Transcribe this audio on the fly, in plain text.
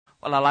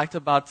what I liked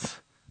about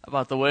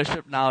the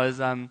worship now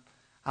is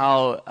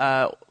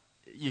how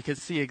you can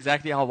see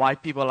exactly how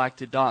white people like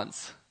to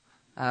dance.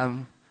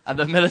 And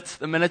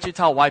the minute you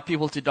tell white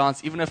people to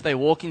dance, even if they're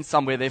walking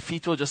somewhere, their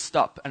feet will just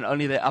stop and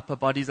only their upper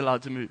body's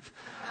allowed to move.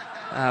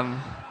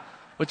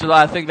 Which is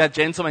why I think that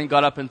gentleman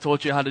got up and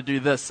taught you how to do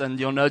this, and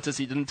you'll notice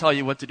he didn't tell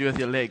you what to do with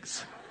your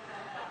legs.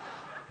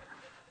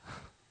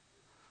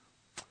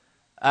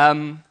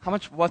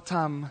 What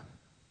time?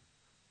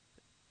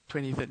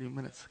 20, 30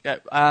 minutes.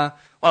 Okay. Well,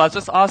 I was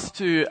just asked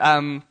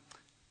to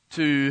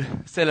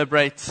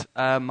celebrate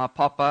my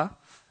papa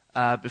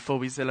before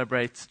we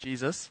celebrate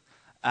Jesus.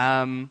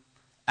 And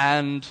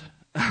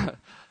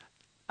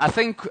I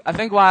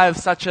think why I have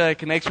such a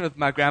connection with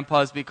my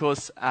grandpa is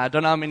because I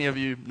don't know how many of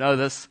you know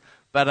this,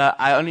 but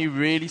I only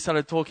really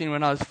started talking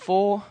when I was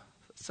 4,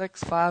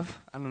 6, 5,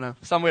 I don't know,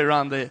 somewhere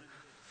around there.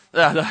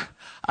 I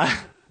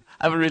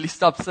haven't really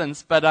stopped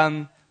since. But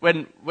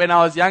when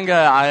I was younger,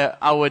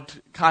 I would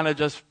kind of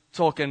just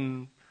talk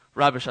in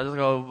rubbish. I just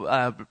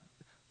go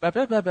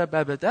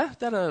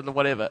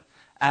whatever.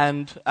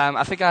 And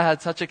I think I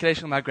had such a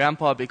connection with my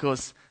grandpa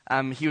because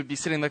he would be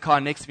sitting in the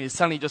car next to me and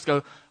suddenly just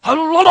go, and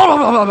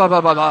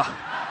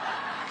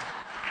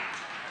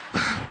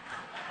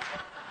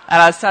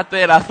I sat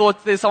there and I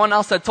thought, there's someone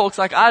else that talks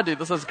like I do.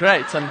 This is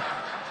great. And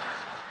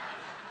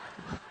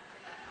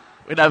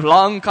we'd have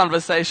long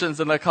conversations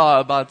in the car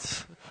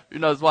about who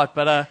knows what.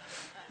 But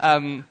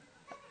so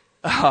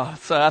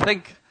I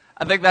think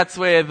that's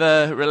where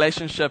the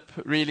relationship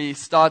really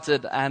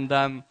started. And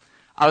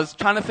I was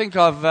trying to think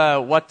of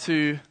what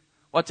to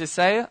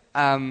say,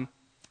 and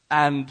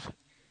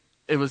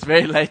it was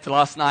very late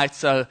last night,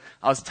 so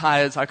I was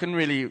tired, so I couldn't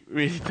really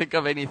think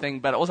of anything,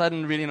 but also I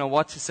didn't really know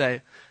what to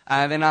say.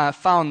 And then I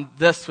found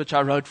this, which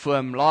I wrote for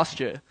him last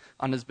year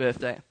on his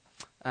birthday.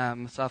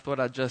 So I thought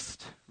I'd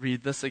just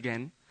read this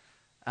again.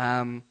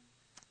 I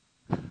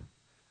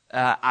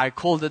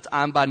called it,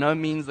 "I'm by no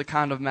means the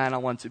kind of man I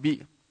want to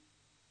be."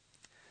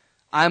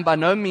 I am by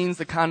no means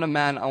the kind of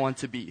man I want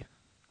to be.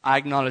 I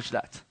acknowledge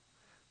that.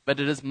 But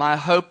it is my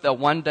hope that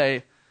one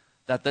day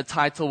that the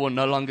title will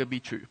no longer be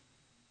true.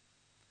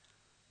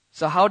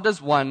 So how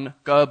does one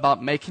go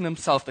about making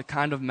himself the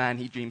kind of man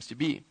he dreams to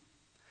be?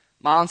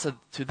 My answer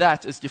to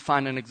that is to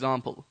find an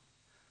example.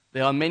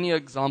 There are many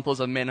examples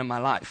of men in my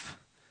life,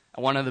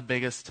 and one of the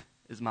biggest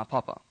is my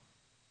papa.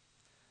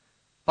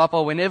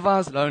 Papa, whenever I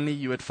was lonely,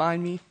 you would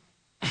find me.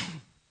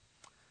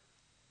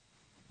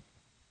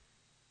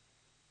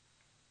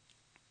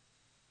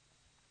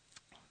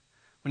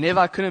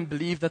 Whenever I couldn't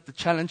believe that the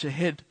challenge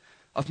ahead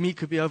of me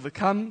could be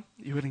overcome,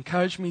 you would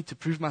encourage me to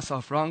prove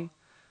myself wrong.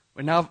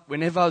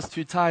 Whenever I was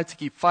too tired to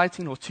keep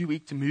fighting or too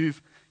weak to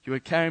move, you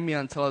would carry me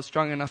until I was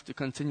strong enough to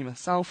continue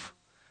myself.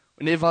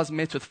 Whenever I was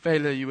met with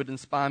failure, you would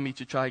inspire me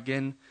to try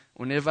again.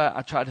 Whenever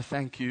I tried to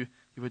thank you,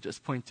 you would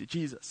just point to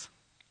Jesus.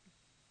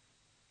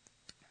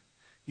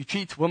 You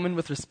treat women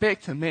with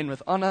respect and men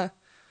with honor.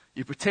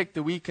 You protect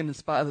the weak and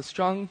inspire the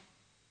strong.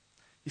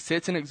 You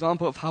set an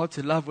example of how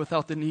to love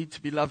without the need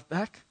to be loved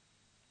back.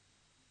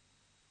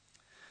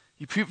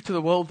 You prove to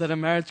the world that a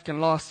marriage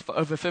can last for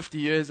over 50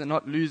 years and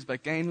not lose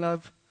but gain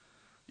love.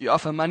 You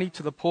offer money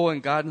to the poor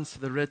and guidance to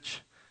the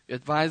rich. You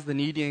advise the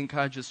needy and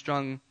encourage the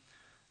strong.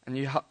 And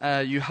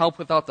you help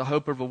without the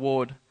hope of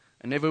reward.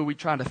 And whenever we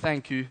try to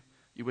thank you,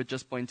 you would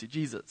just point to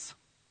Jesus.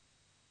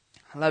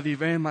 I love you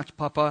very much,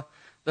 Papa.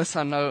 This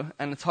I know,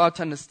 and it's hard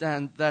to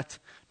understand that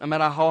no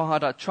matter how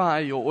hard I try,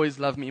 you'll always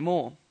love me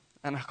more.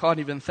 And I can't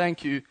even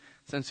thank you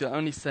since you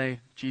only say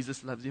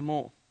Jesus loves you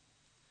more.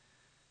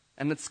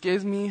 And it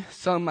scares me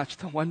so much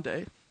that one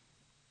day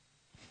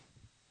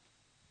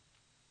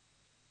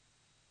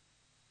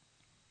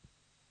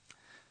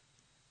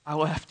I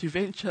will have to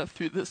venture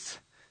through this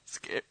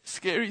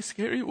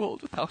scary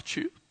world without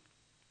you.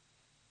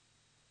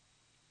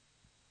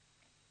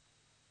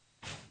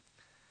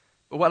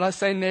 But what I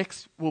say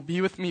next will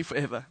be with me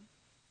forever.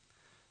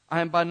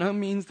 I am by no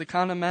means the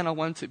kind of man I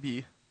want to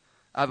be.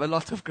 I have a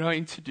lot of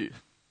growing to do.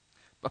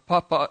 But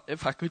Papa,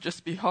 if I could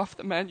just be half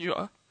the man you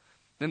are,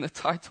 then the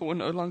title will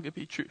no longer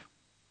be true.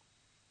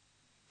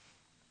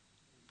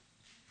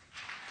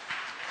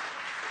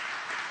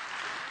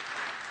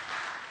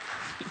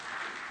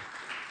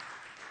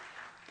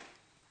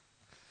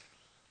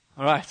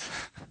 All right.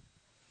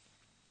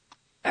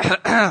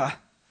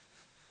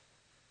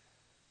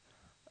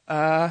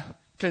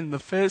 Can the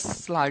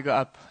first slide go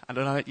up? I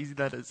don't know how easy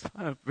that is.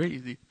 Oh, very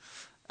easy.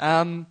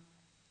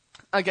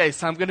 Okay,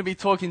 so I'm going to be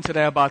talking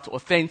today about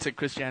authentic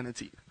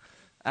Christianity,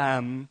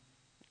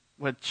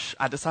 which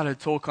I decided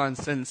to talk on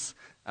since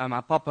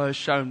my papa has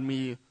shown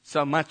me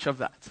so much of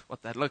that,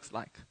 what that looks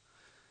like.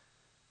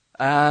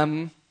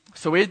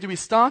 So where do we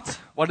start?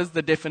 What is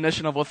the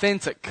definition of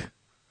authentic?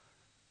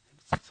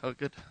 So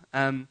good.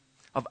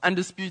 Of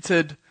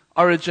undisputed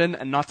origin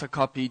and not a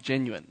copy,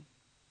 genuine.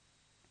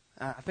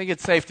 I think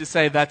it's safe to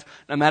say that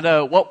no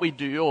matter what we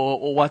do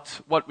or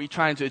what we're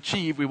trying to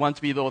achieve, we want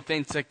to be the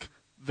authentic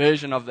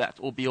version of that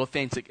or be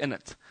authentic in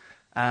it.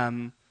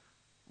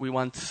 We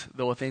want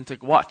the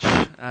authentic watch.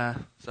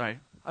 Sorry,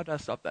 how do I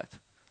stop that?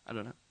 I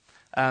don't know.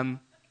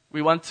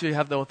 We want to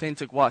have the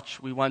authentic watch.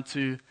 We want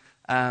to,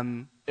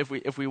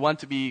 if we want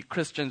to be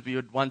Christians, we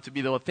would want to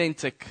be the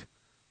authentic.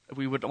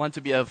 We would want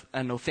to be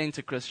an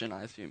authentic Christian,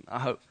 I assume. I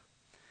hope.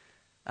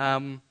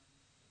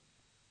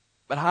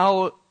 But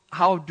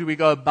how do we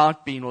go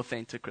about being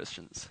authentic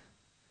Christians?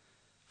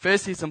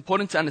 Firstly, it's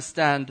important to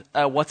understand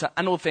what an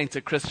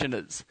unauthentic Christian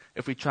is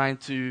if we're trying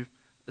to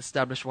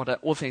establish what an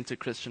authentic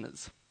Christian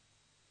is.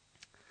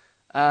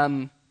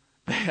 There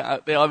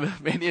are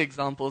many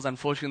examples,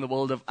 unfortunately, in the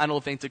world of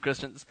unauthentic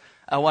Christians.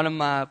 One of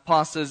my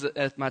pastors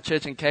at my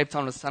church in Cape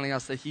Town was telling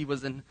us that he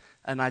was in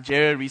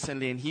Nigeria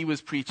recently and he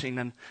was preaching,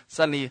 and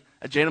suddenly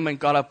a gentleman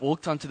got up,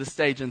 walked onto the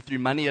stage and threw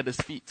money at his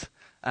feet.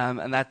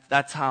 And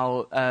that's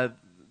how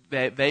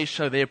they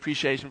show their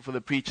appreciation for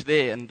the preach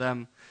there.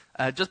 And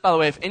just by the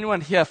way, if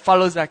anyone here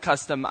follows that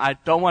custom, I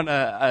don't want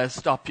to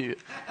stop you.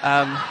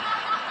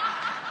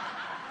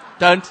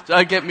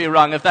 Don't get me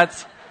wrong. If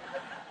that's,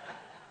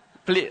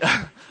 please,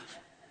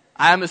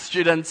 I am a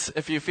student.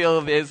 If you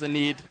feel there's a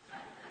need,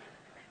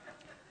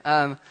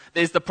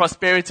 there's the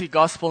prosperity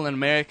gospel in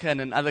America and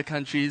in other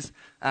countries.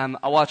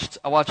 I watched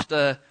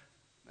a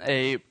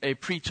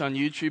preach on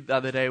YouTube the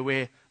other day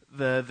where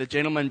the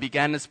gentleman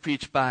began his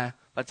preach by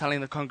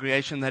telling the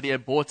congregation that he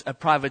had bought a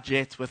private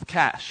jet with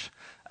cash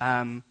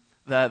the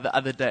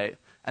other day.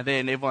 And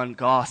then everyone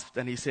gasped,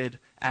 and he said,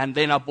 and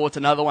then I bought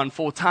another one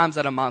 4 times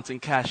that amount in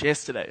cash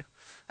yesterday.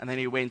 And then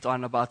he went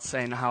on about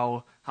saying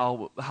how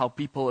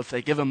people, if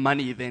they give him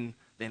money, then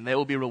they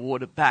will be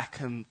rewarded back.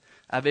 And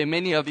there are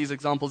many of these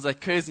examples. At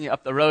Kersney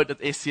up the road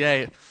at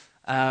SCA,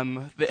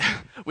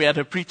 we had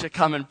a preacher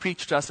come and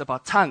preach to us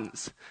about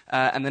tongues.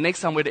 And the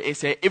next time we were at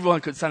SCA,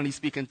 everyone could suddenly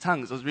speak in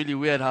tongues. It was really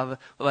weird how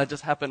that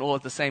just happened all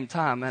at the same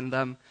time. And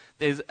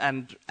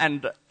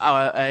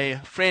a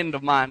friend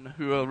of mine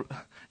who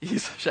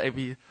he's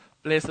shabby,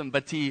 bless him,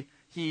 but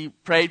he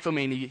prayed for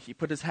me, and he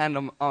put his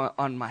hand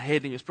on my head,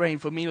 and he was praying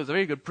for me. It was a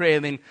very good prayer.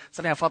 And then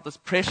suddenly I felt this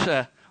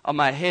pressure on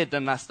my head,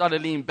 and I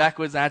started leaning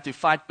backwards, and I had to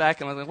fight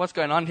back, and I was like, what's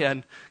going on here?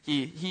 And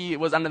he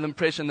was under the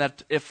impression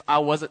that if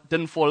I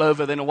didn't fall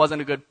over, then it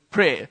wasn't a good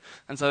prayer.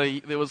 And so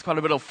there was quite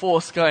a bit of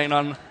force going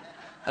on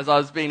as I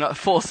was being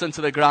forced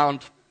into the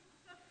ground.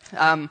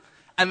 And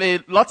there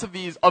are lots of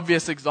these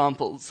obvious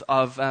examples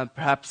of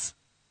perhaps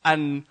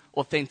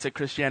unauthentic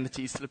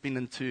Christianity slipping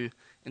into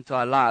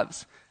our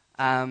lives.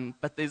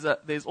 But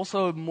there's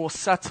also more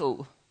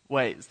subtle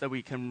ways that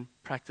we can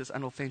practice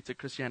unauthentic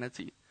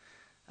Christianity.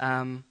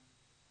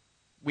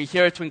 We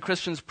hear it when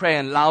Christians pray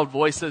in loud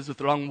voices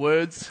with long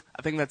words.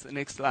 I think that's the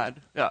next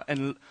slide. Yeah,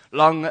 and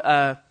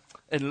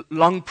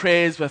long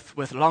prayers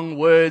with long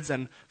words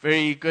and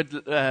very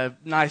good,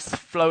 nice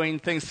flowing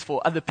things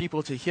for other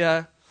people to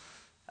hear.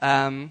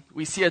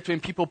 We see it when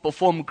people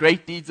perform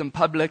great deeds in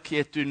public,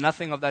 yet do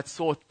nothing of that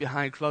sort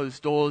behind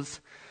closed doors.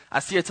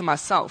 I see it in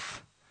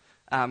myself.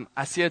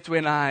 I see it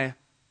when I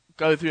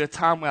go through a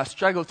time where I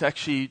struggle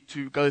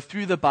to go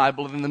through the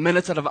Bible, and the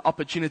minute I have an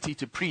opportunity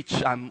to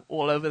preach, I'm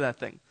all over that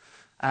thing.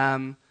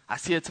 I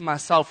see it to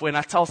myself when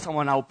I tell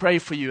someone I'll pray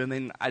for you, and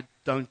then I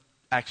don't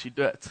actually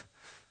do it.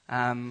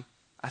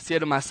 I see it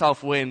to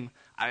myself when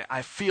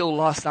I feel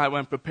last night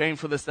when preparing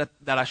for this that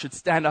I should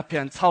stand up here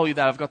and tell you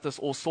that I've got this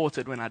all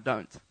sorted when I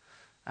don't.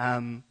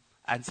 And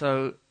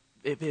so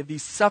there are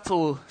these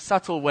subtle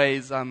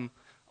ways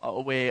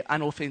where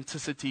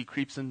unauthenticity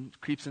creeps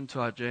into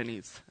our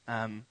journeys,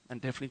 and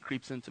definitely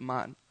creeps into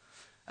mine.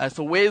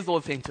 So where's the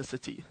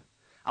authenticity?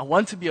 I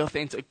want to be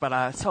authentic, but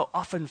I so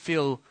often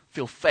feel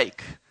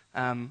fake.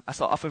 I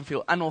so often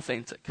feel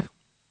unauthentic.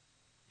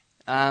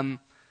 I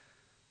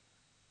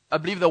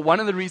believe that one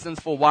of the reasons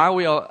for why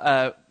we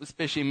are,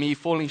 especially me,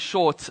 falling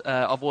short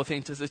of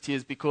authenticity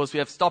is because we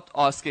have stopped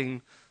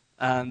asking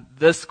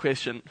this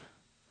question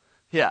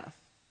here.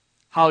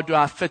 How do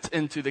I fit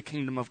into the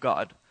kingdom of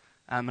God?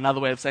 Another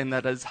way of saying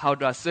that is, how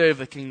do I serve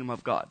the kingdom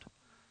of God?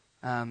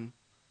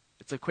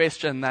 It's a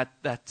question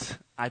that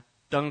I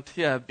don't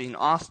hear being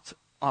asked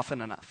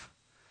often enough.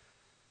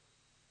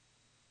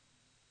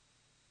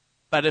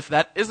 But if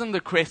that isn't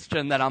the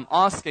question that I'm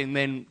asking,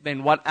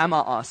 then what am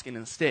I asking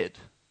instead?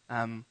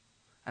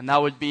 And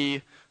that would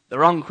be the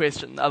wrong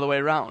question, the other way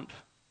around.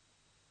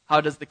 How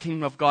does the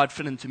kingdom of God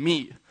fit into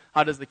me?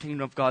 How does the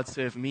kingdom of God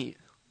serve me?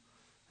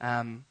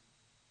 And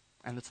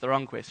it's the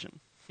wrong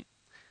question.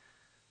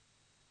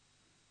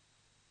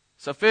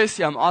 So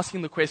firstly, I'm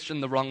asking the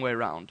question the wrong way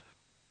around.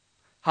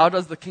 How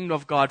does the kingdom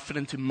of God fit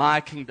into my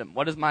kingdom?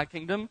 What is my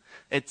kingdom?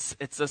 It's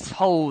this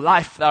whole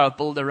life that I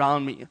build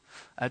around me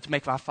to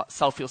make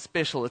myself feel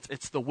special.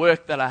 It's the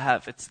work that I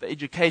have. It's the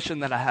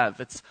education that I have.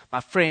 It's my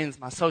friends,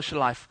 my social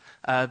life,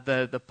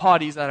 the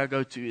parties that I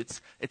go to.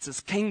 It's this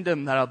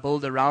kingdom that I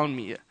build around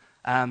me.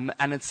 And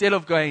instead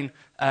of going,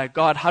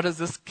 God, how does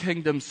this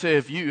kingdom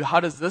serve you? How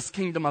does this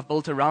kingdom I've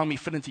built around me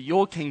fit into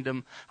your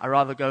kingdom? I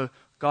rather go,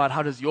 God,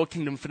 how does your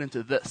kingdom fit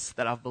into this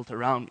that I've built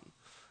around me?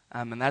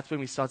 And that's when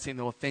we start seeing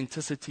the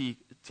authenticity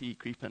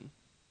creep in.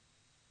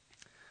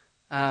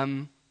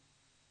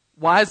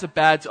 Why is it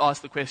bad to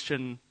ask the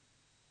question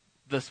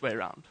this way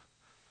around,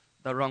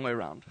 the wrong way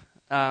around?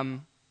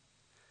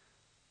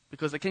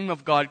 because the kingdom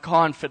of God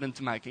can't fit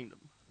into my kingdom.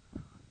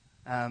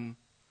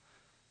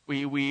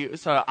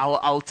 So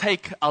I'll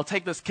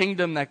take this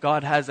kingdom that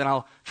God has, and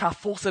I'll try to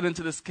force it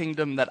into this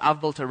kingdom that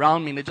I've built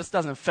around me, and it just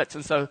doesn't fit.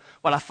 And so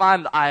what I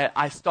find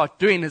I start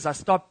doing is I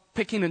start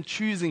picking and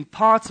choosing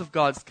parts of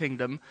God's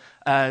kingdom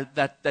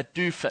that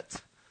do fit,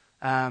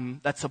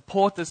 that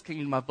support this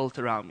kingdom I've built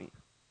around me.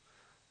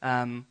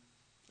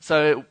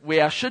 So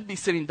where I should be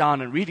sitting down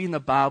and reading the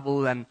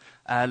Bible and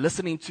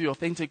listening to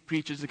authentic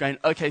preachers and going,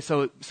 okay,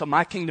 so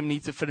my kingdom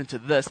needs to fit into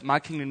this, my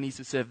kingdom needs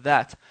to serve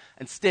that.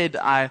 Instead,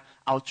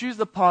 I'll choose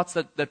the parts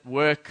that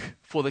work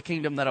for the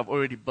kingdom that I've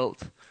already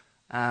built,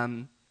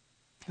 that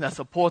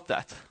support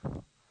that.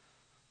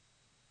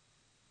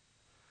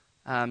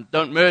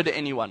 Don't murder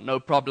anyone,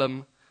 no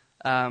problem.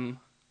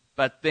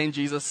 But then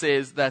Jesus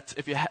says that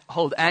if you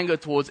hold anger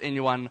towards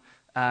anyone,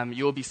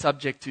 you'll be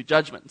subject to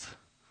judgment.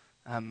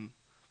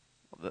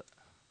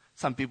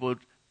 Some people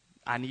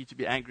I need to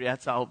be angry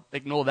at, so I'll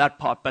ignore that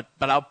part, but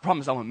I'll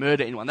promise I won't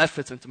murder anyone. That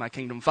fits into my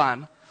kingdom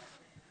fine.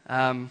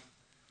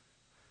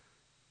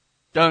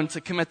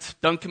 Don't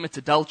commit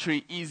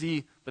adultery,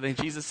 easy, but then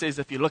Jesus says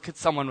if you look at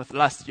someone with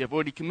lust, you have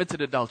already committed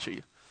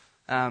adultery.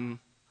 Well,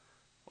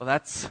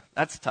 that's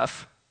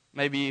tough.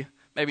 Maybe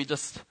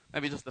just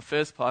the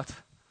first part.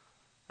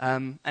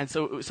 And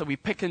so we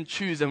pick and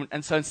choose,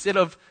 and so instead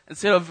of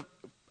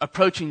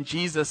approaching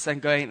Jesus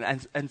and going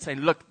and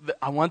saying, look,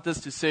 I want this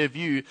to serve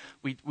you,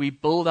 we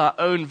build our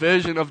own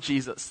version of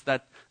Jesus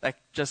that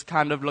just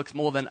kind of looks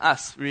more than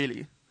us,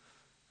 really.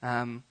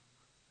 Something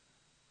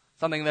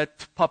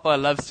that Papa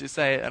loves to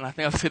say, and I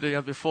think I've said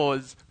it before,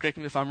 is, correct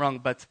me if I'm wrong,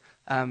 but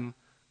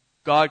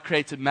God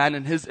created man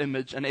in his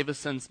image, and ever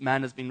since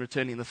man has been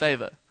returning the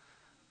favor.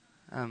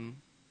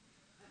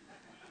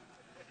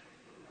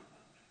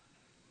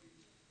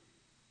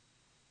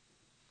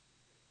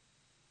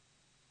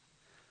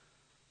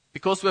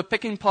 Because we're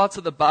picking parts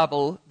of the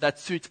Bible that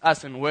suit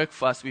us and work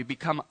for us, we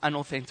become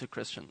unauthentic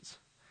Christians.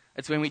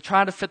 It's when we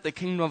try to fit the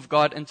kingdom of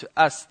God into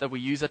us that we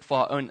use it for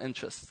our own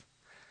interests.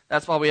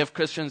 That's why we have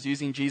Christians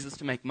using Jesus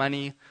to make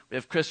money. We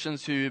have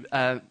Christians who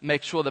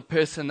make sure the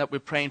person that we're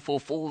praying for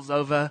falls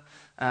over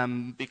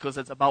because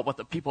it's about what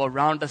the people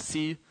around us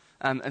see.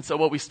 And so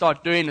what we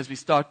start doing is we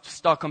start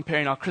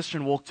comparing our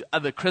Christian walk to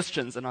other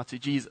Christians and not to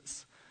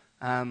Jesus.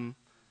 And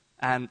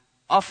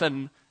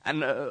often...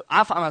 And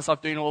I find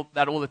myself doing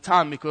that all the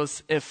time,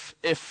 because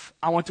if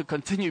I want to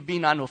continue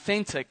being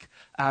unauthentic,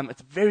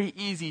 it's very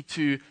easy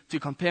to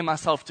compare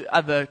myself to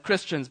other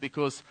Christians,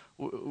 because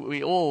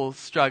we all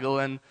struggle,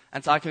 and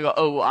so I can go,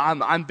 oh,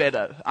 I'm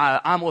better.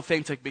 I'm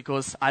authentic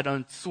because I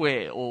don't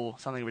swear, or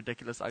something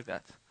ridiculous like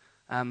that.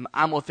 I'm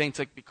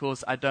authentic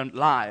because I don't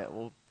lie.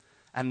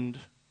 And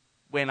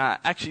when I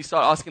actually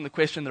start asking the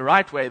question the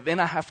right way,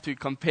 then I have to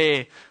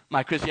compare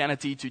my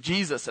Christianity to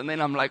Jesus, and then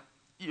I'm like,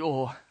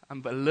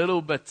 I'm a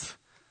little bit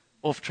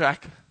off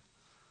track.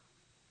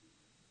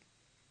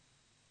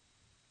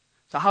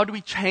 So how do we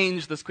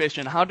change this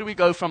question? How do we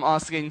go from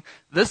asking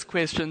this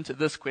question to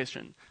this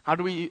question? How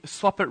do we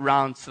swap it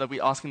around so that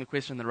we're asking the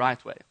question the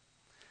right way?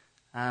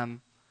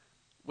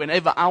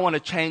 Whenever I want to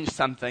change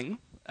something,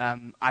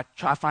 I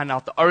try to find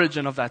out the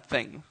origin of that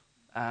thing.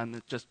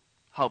 It just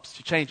helps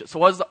to change it. So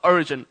what is the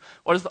origin?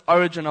 What is the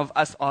origin of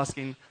us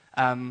asking,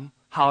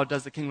 how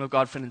does the kingdom of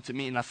God fit into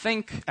me? And I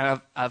think, and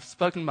I've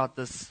spoken about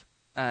this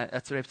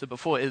at Sarepta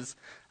before, is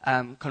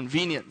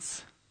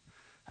convenience.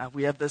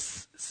 We have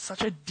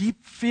such a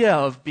deep fear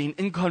of being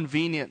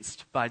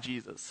inconvenienced by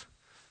Jesus.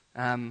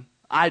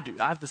 I do.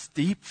 I have this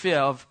deep fear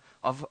of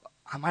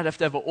I might have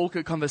to have an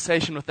awkward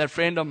conversation with that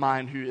friend of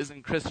mine who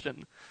isn't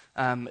Christian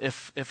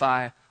if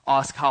I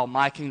ask how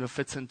my kingdom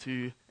fits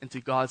into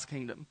God's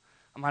kingdom.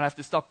 I might have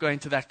to stop going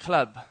to that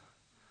club.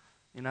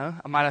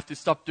 I might have to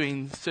stop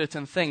doing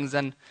certain things,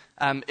 and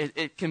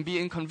it can be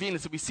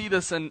inconvenient. So we see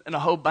this in a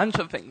whole bunch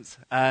of things.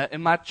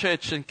 In my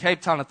church in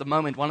Cape Town at the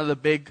moment, one of the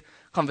big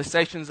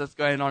conversations that's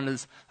going on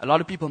is a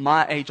lot of people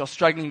my age are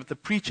struggling with the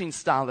preaching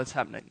style that's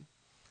happening.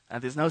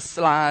 There's no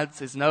slides,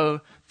 there's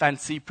no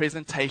fancy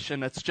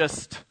presentation. It's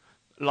just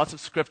lots of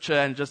scripture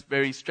and just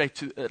very straight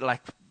to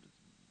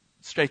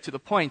the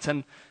point.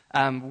 And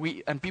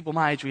people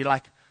my age,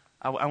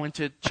 I went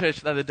to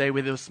church the other day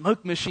where there were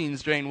smoke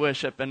machines during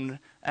worship, and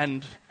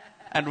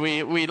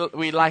we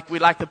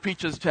like the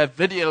preachers to have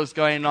videos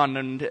going on,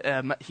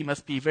 and he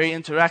must be very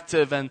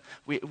interactive, and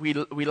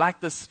we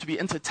like this to be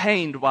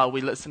entertained while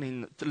we're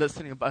listening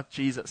about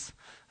Jesus,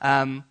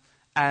 and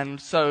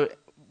so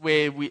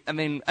and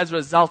then as a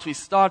result we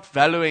start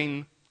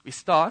valuing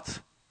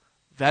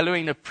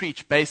a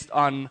preach based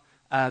on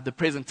the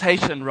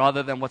presentation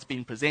rather than what's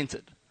being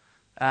presented.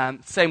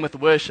 Same with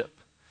worship.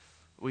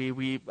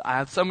 I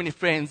have so many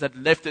friends that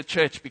left the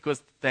church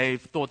because they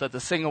thought that the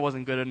singer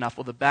wasn't good enough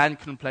or the band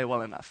couldn't play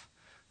well enough.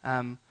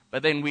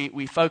 But then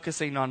we're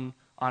focusing on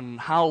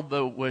how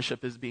the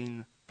worship is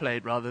being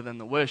played rather than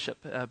the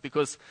worship.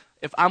 Because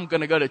if I'm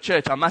going to go to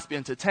church, I must be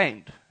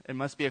entertained. It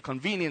must be a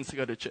convenience to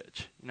go to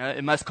church.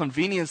 It must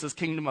convenience this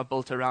kingdom I've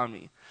built around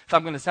me. If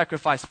I'm going to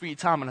sacrifice free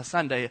time on a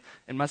Sunday,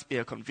 it must be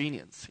a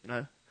convenience,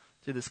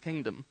 to this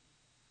kingdom.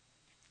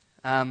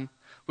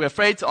 We're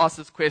afraid to ask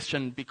this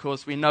question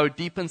because we know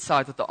deep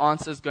inside that the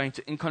answer is going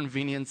to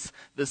inconvenience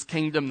this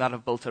kingdom that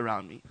I've built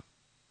around me.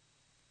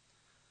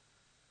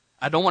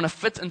 I don't want to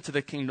fit into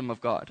the kingdom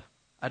of God.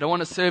 I don't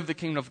want to serve the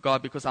kingdom of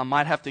God because I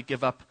might have to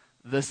give up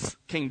this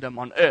kingdom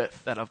on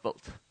earth that I've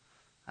built.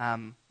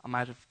 I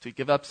might have to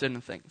give up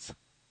certain things.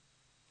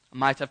 I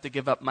might have to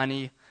give up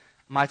money.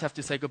 I might have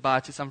to say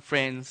goodbye to some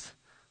friends.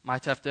 I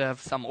might have to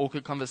have some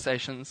awkward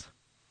conversations.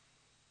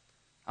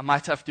 I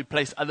might have to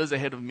place others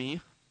ahead of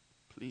me.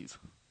 Please.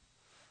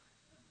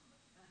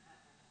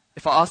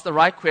 If I ask the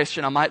right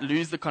question, I might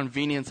lose the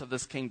convenience of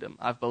this kingdom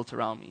I've built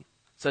around me.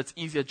 So it's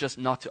easier just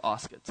not to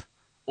ask it.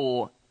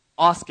 Or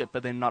ask it,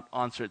 but then not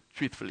answer it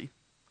truthfully.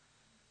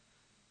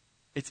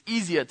 It's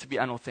easier to be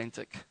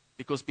unauthentic,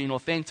 because being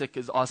authentic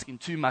is asking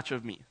too much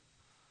of me.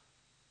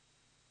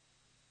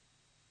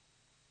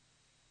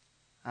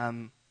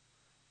 And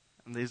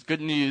there's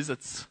good news,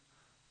 it's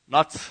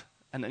not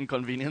an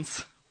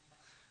inconvenience.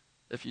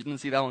 If you didn't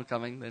see that one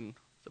coming, then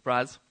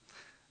surprise.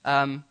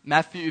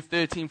 Matthew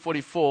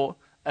 13:44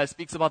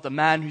 speaks about the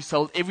man who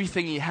sold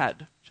everything he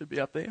had. Should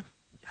be up there.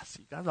 Yes,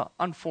 you guys are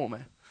on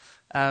form.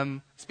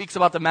 Speaks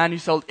about the man who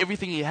sold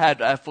everything he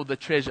had for the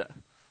treasure.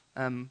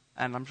 And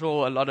I'm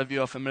sure a lot of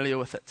you are familiar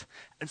with it.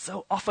 And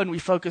so often we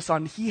focus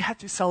on he had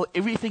to sell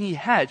everything he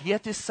had. He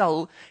had to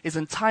sell his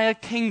entire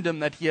kingdom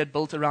that he had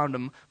built around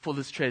him for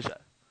this treasure.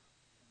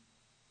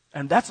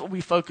 And that's what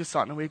we focus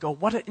on. And we go,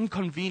 what an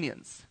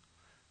inconvenience.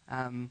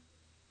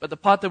 But the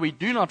part that we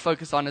do not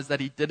focus on is that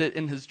he did it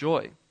in his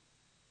joy.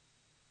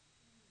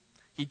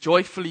 He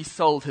joyfully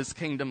sold his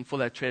kingdom for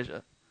that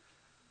treasure.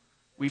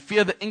 We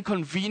fear the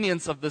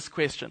inconvenience of this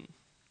question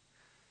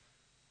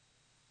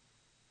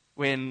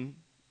when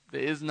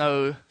there is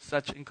no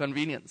such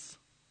inconvenience.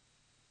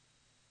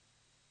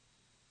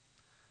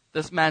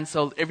 This man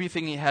sold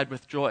everything he had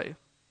with joy.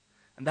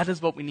 And that is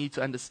what we need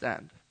to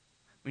understand.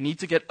 We need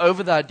to get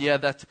over the idea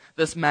that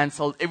this man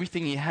sold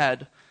everything he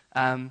had,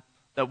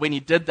 that when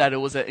he did that, it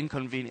was an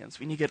inconvenience.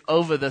 We need to get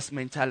over this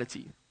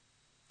mentality.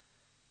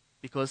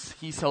 Because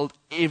he sold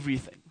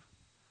everything.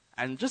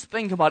 And just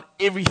think about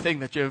everything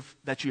that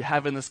you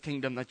have in this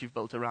kingdom that you've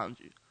built around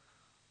you.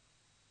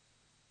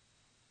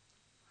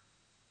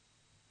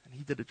 And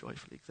he did it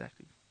joyfully,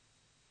 exactly.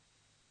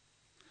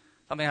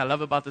 Something I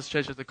love about this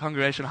church is the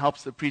congregation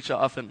helps the preacher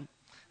often.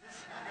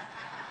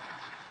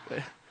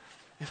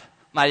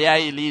 My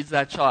yai leads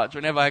that charge.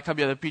 Whenever I come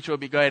here, the preacher will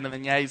be going, and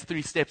then yai's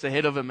 3 steps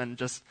ahead of him and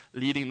just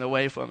leading the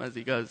way for him as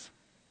he goes.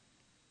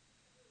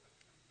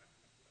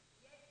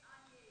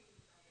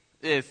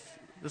 Yes,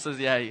 this is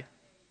yai.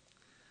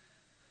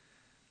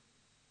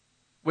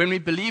 When we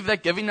believe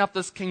that giving up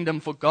this kingdom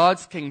for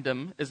God's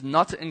kingdom is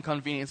not an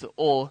inconvenience at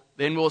all,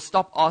 then we'll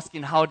stop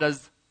asking how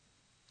does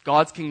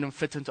God's kingdom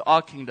fit into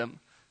our kingdom,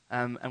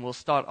 and we'll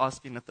start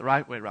asking it the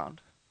right way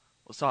around.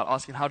 We'll start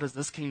asking, how does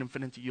this kingdom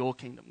fit into your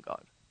kingdom,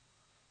 God?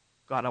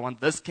 God, I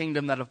want this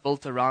kingdom that I've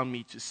built around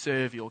me to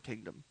serve your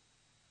kingdom.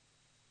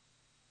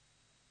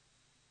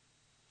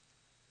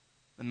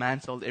 The man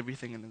sold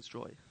everything in his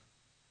joy.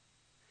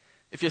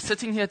 If you're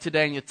sitting here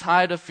today and you're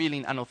tired of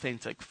feeling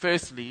unauthentic,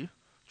 firstly,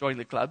 join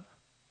the club.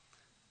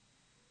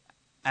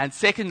 And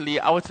secondly,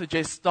 I would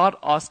suggest start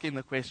asking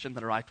the question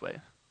the right way.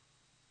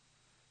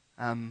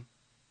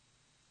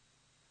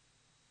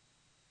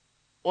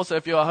 Also,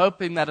 if you're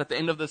hoping that at the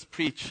end of this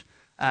preach,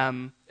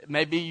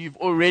 maybe you've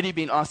already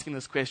been asking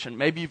this question.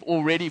 Maybe you've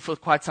already for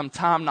quite some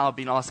time now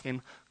been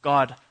asking,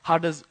 God, how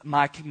does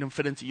my kingdom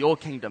fit into your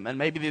kingdom? And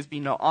maybe there's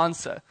been no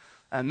answer.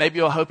 Maybe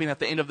you're hoping at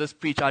the end of this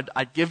preach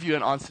I'd give you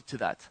an answer to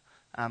that.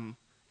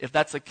 If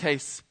that's the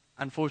case,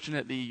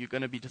 unfortunately, you're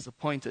going to be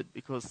disappointed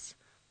because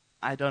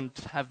I don't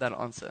have that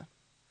answer.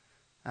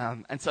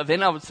 And so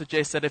then I would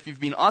suggest that if you've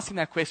been asking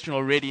that question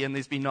already and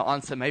there's been no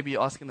answer, maybe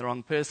you're asking the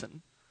wrong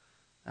person.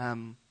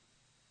 And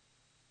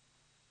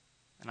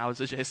I would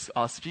suggest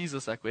ask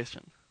Jesus that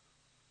question.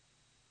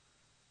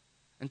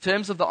 In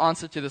terms of the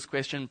answer to this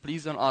question,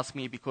 please don't ask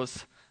me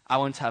because I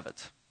won't have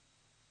it.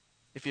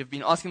 If you've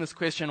been asking this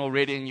question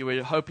already and you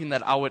were hoping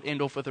that I would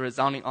end off with a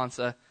resounding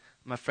answer,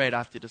 I'm afraid I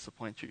have to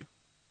disappoint you.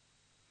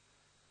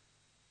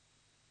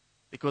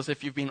 Because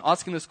if you've been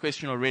asking this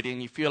question already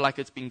and you feel like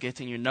it's been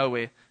getting you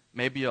nowhere,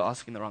 maybe you're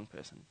asking the wrong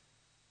person.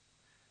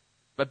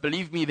 But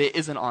believe me, there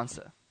is an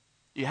answer.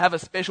 You have a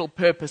special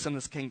purpose in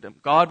this kingdom.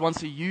 God wants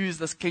to use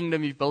this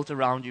kingdom you've built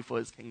around you for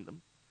his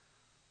kingdom.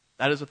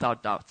 That is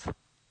without doubt.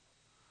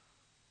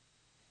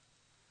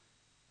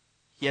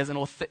 He has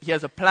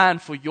a plan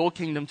for your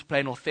kingdom to play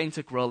an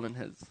authentic role in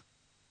his.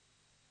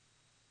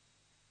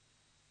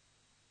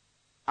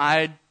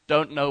 I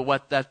don't know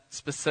what that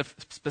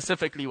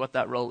specifically what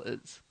that role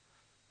is.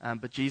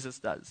 But Jesus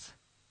does.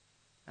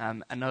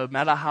 And no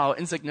matter how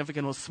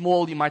insignificant or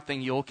small you might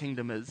think your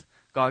kingdom is,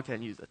 God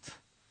can use it.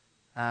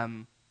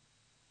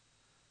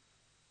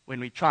 When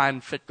we try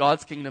and fit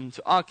God's kingdom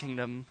to our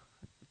kingdom,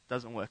 it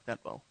doesn't work that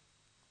well.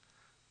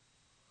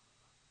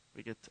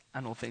 We get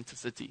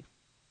unauthenticity.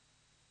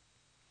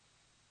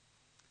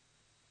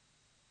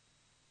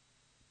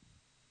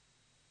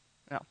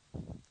 Yeah.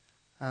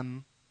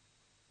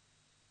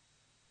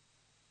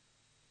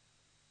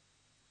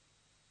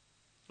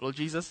 Lord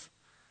Jesus,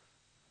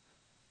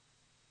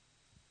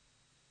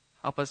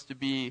 help us to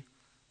be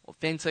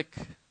authentic.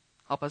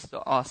 Help us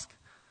to ask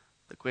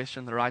the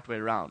question the right way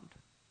around.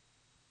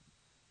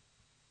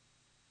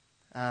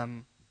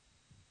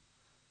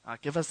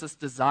 Give us this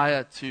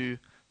desire to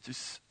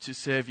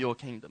serve your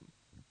kingdom.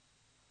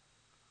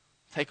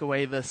 Take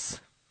away this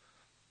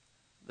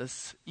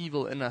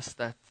evil in us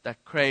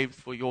that craves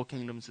for your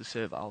kingdom to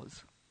serve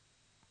ours.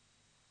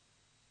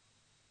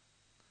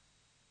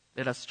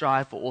 Let us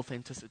strive for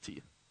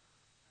authenticity.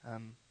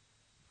 And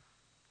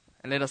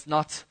let us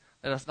not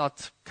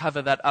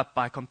cover that up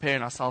by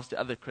comparing ourselves to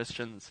other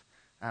Christians,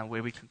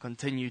 where we can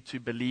continue to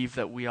believe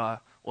that we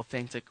are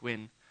authentic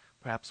when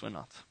perhaps we're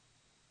not.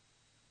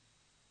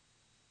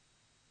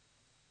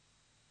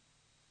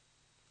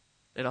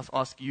 Let us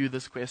ask you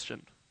this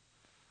question.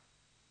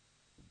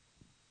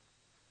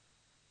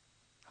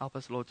 Help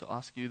us, Lord, to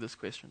ask you this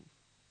question.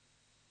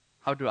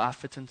 How do I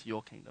fit into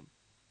your kingdom?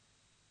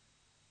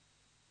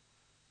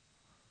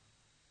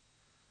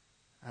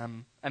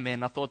 And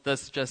then I thought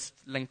this just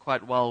linked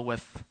quite well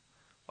with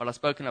what I've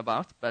spoken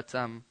about, but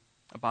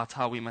about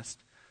how we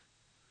must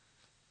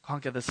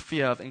conquer this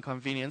fear of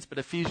inconvenience. But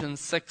Ephesians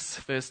 6,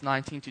 verse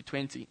 19 to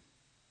 20.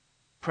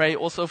 Pray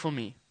also for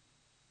me,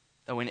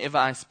 that whenever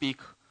I speak,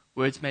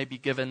 words may be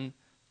given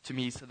to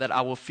me so that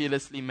I will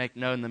fearlessly make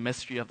known the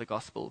mystery of the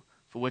gospel,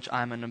 for which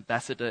I am an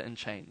ambassador in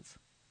chains.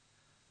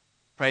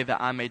 Pray that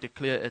I may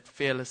declare it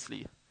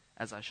fearlessly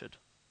as I should.